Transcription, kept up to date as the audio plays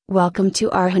Welcome to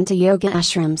our Hatha Yoga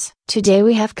Ashrams. Today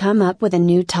we have come up with a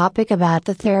new topic about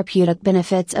the therapeutic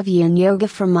benefits of Yin Yoga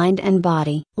for mind and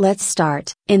body. Let's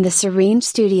start. In the serene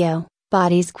studio,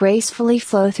 bodies gracefully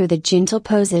flow through the gentle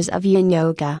poses of Yin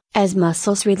Yoga. As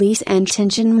muscles release and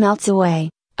tension melts away,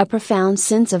 a profound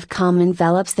sense of calm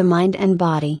envelops the mind and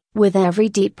body. With every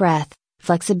deep breath,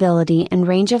 flexibility and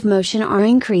range of motion are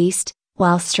increased,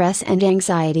 while stress and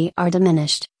anxiety are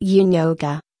diminished. Yin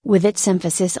Yoga, with its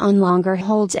emphasis on longer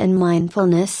holds and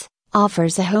mindfulness,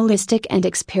 offers a holistic and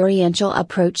experiential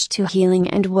approach to healing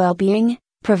and well-being,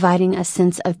 providing a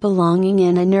sense of belonging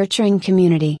in a nurturing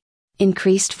community.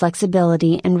 Increased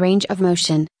flexibility and range of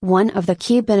motion. One of the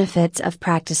key benefits of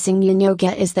practicing Yin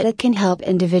Yoga is that it can help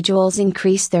individuals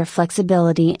increase their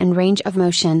flexibility and range of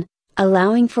motion,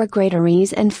 allowing for greater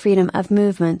ease and freedom of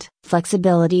movement.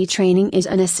 Flexibility training is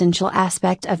an essential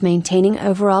aspect of maintaining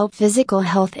overall physical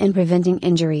health and preventing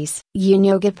injuries. Yin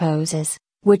Yoga poses,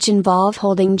 which involve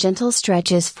holding gentle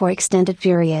stretches for extended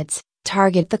periods,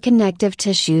 target the connective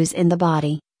tissues in the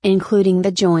body, including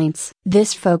the joints.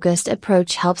 This focused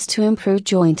approach helps to improve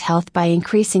joint health by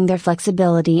increasing their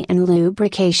flexibility and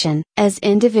lubrication. As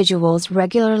individuals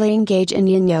regularly engage in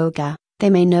Yin Yoga, they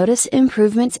may notice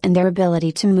improvements in their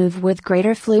ability to move with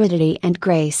greater fluidity and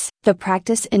grace. The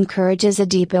practice encourages a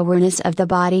deep awareness of the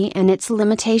body and its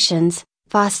limitations,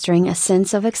 fostering a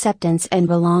sense of acceptance and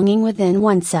belonging within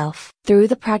oneself. Through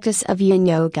the practice of Yin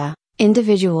Yoga,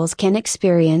 individuals can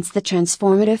experience the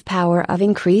transformative power of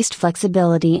increased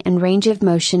flexibility and range of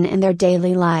motion in their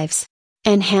daily lives.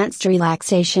 Enhanced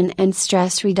relaxation and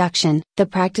stress reduction. The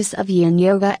practice of Yin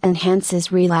Yoga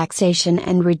enhances relaxation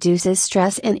and reduces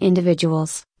stress in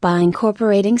individuals. By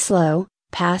incorporating slow,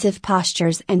 passive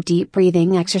postures and deep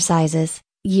breathing exercises,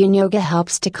 Yin Yoga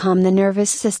helps to calm the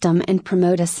nervous system and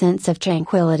promote a sense of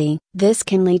tranquility. This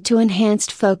can lead to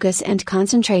enhanced focus and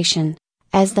concentration,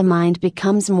 as the mind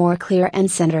becomes more clear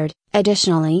and centered.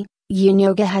 Additionally, Yin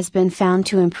Yoga has been found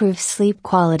to improve sleep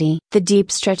quality. The deep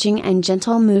stretching and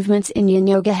gentle movements in Yin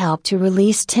Yoga help to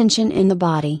release tension in the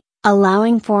body,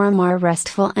 allowing for a more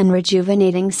restful and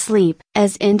rejuvenating sleep.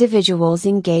 As individuals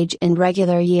engage in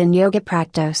regular Yin Yoga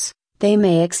practice, they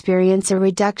may experience a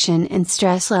reduction in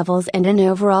stress levels and an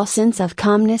overall sense of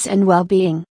calmness and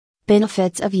well-being.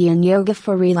 Benefits of Yin Yoga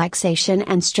for relaxation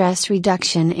and stress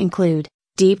reduction include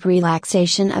deep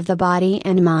relaxation of the body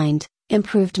and mind,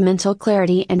 improved mental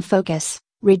clarity and focus,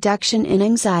 reduction in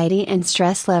anxiety and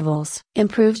stress levels,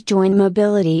 improved joint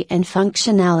mobility and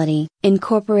functionality.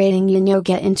 Incorporating Yin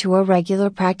Yoga into a regular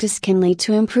practice can lead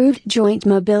to improved joint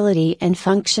mobility and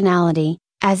functionality,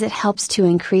 as it helps to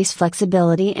increase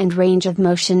flexibility and range of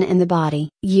motion in the body.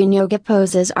 Yin Yoga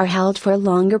poses are held for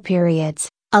longer periods,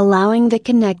 allowing the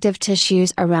connective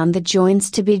tissues around the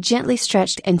joints to be gently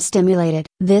stretched and stimulated.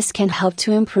 This can help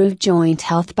to improve joint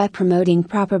health by promoting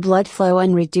proper blood flow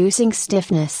and reducing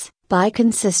stiffness. By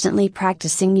consistently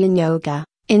practicing Yin Yoga,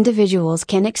 individuals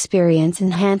can experience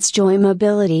enhanced joint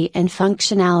mobility and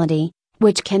functionality,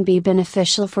 which can be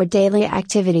beneficial for daily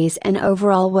activities and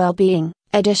overall well-being.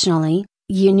 Additionally,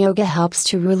 Yin Yoga helps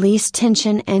to release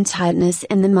tension and tightness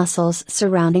in the muscles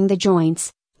surrounding the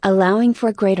joints, allowing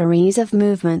for greater ease of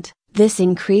movement. This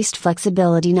increased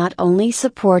flexibility not only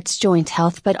supports joint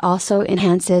health but also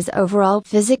enhances overall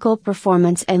physical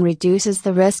performance and reduces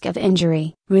the risk of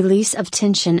injury. Release of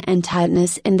tension and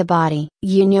tightness in the body.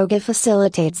 Yin Yoga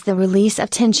facilitates the release of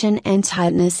tension and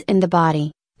tightness in the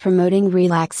body, promoting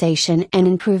relaxation and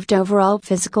improved overall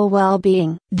physical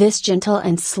well-being. This gentle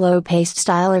and slow-paced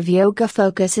style of yoga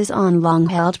focuses on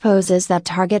long-held poses that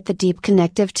target the deep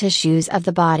connective tissues of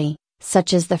the body,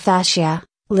 such as the fascia,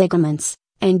 ligaments,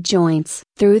 and joints.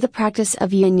 Through the practice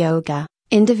of Yin Yoga,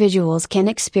 individuals can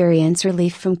experience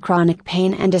relief from chronic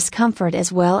pain and discomfort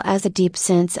as well as a deep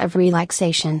sense of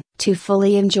relaxation. To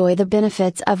fully enjoy the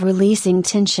benefits of releasing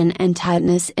tension and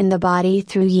tightness in the body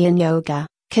through Yin Yoga,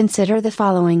 consider the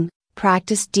following.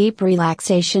 Practice deep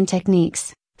relaxation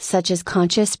techniques, such as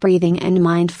conscious breathing and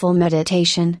mindful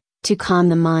meditation, to calm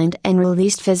the mind and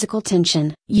release physical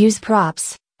tension. Use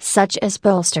props, such as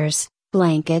bolsters,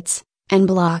 blankets, and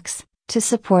blocks, to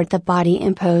support the body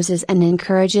in poses and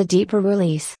encourage a deeper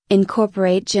release.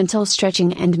 Incorporate gentle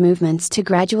stretching and movements to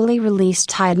gradually release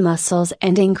tight muscles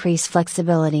and increase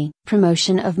flexibility.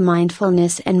 Promotion of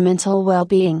mindfulness and mental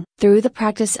well-being. Through the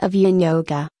practice of Yin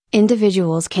Yoga,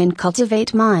 individuals can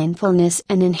cultivate mindfulness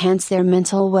and enhance their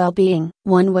mental well-being.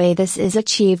 One way this is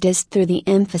achieved is through the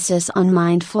emphasis on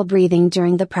mindful breathing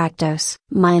during the practice.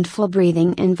 Mindful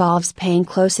breathing involves paying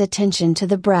close attention to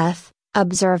the breath,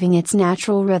 observing its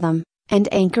natural rhythm, and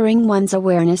anchoring one's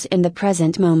awareness in the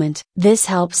present moment. This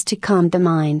helps to calm the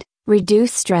mind,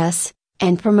 reduce stress,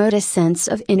 and promote a sense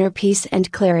of inner peace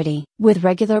and clarity. With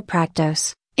regular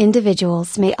practice,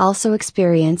 individuals may also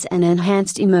experience an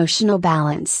enhanced emotional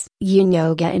balance. Yin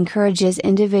Yoga encourages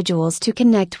individuals to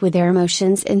connect with their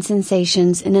emotions and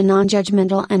sensations in a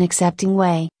non-judgmental and accepting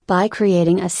way. By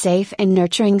creating a safe and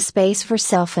nurturing space for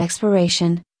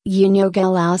self-exploration, Yin Yoga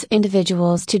allows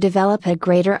individuals to develop a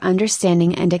greater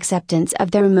understanding and acceptance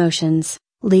of their emotions,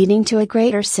 leading to a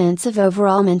greater sense of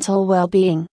overall mental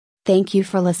well-being. Thank you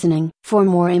for listening. For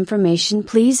more information,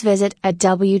 please visit at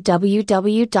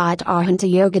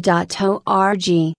www.arhantayoga.org.